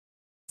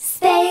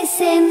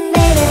Space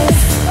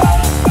Invaders.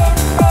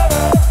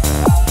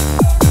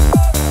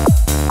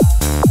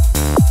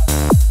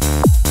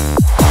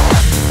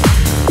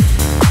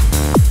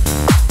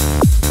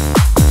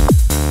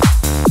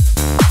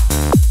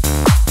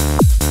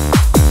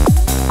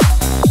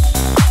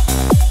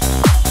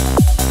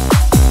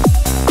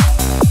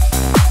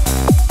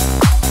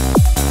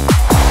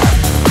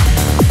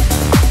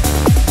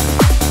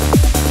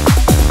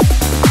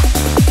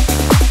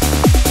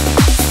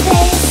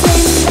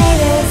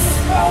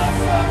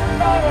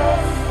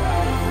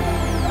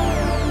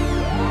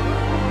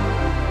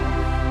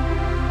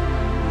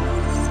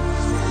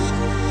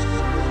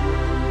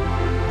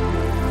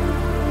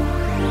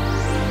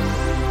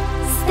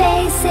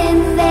 Space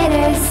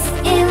Invaders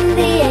in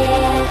the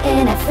air,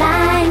 in a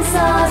flying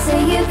saucer,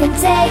 you can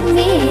take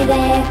me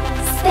there.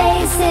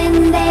 Space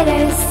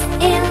Invaders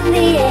in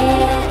the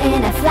air,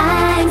 in a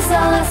flying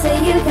saucer,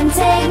 you can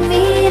take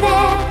me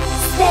there.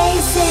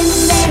 Space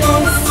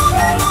Invaders.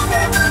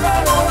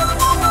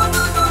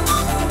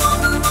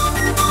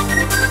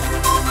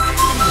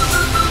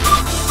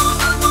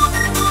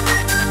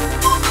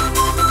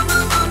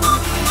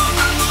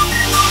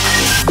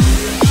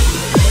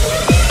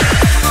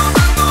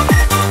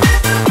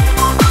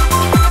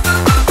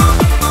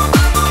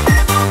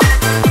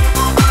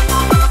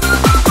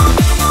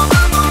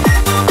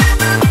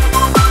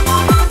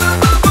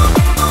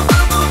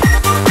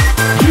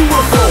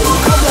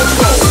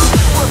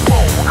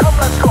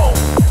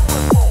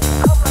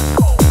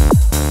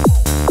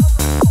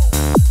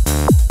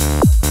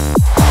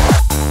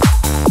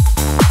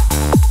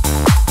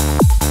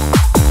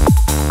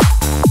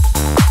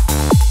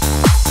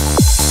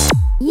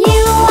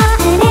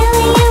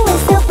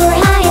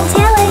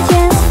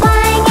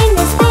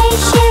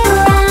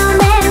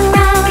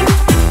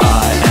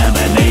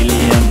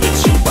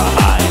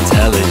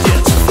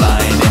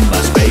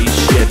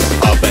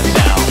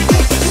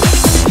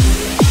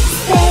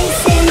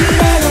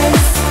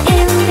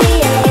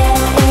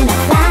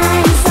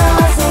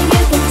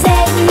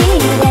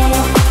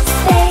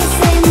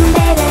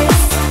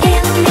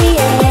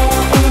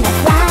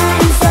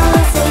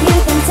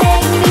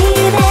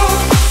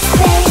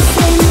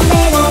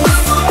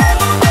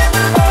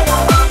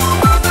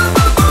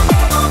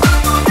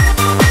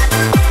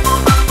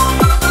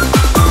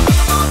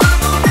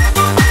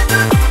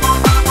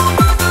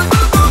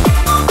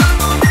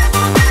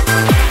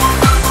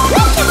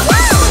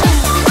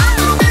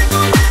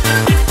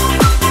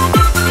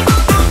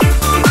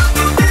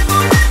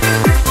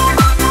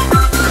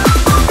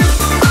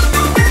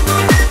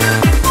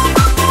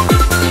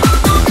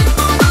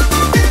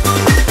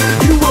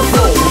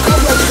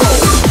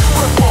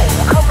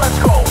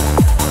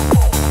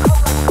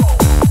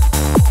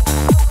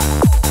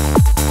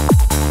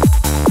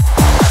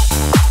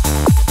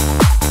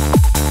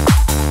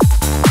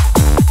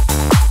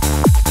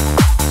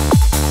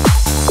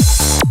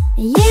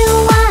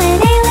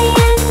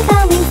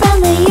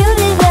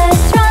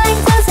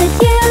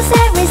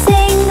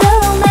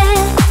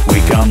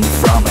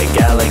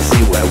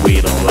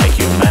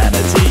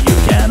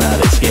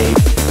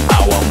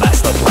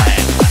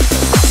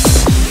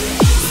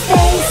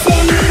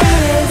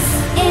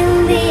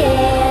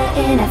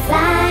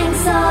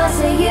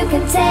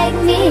 Take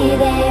me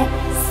there.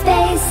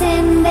 Space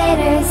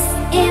Invaders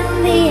in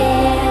the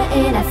air,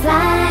 in a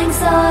flying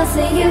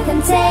saucer, you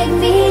can take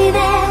me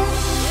there.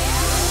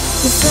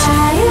 You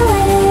fly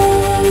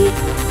away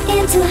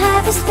into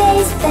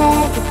hyperspace,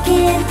 back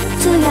again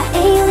to your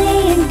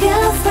alien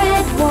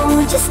girlfriend.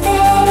 Won't you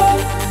stay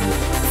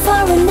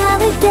for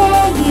another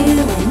day?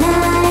 You and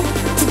I,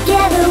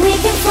 together we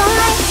can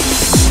fly.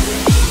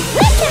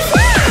 We can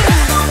fly.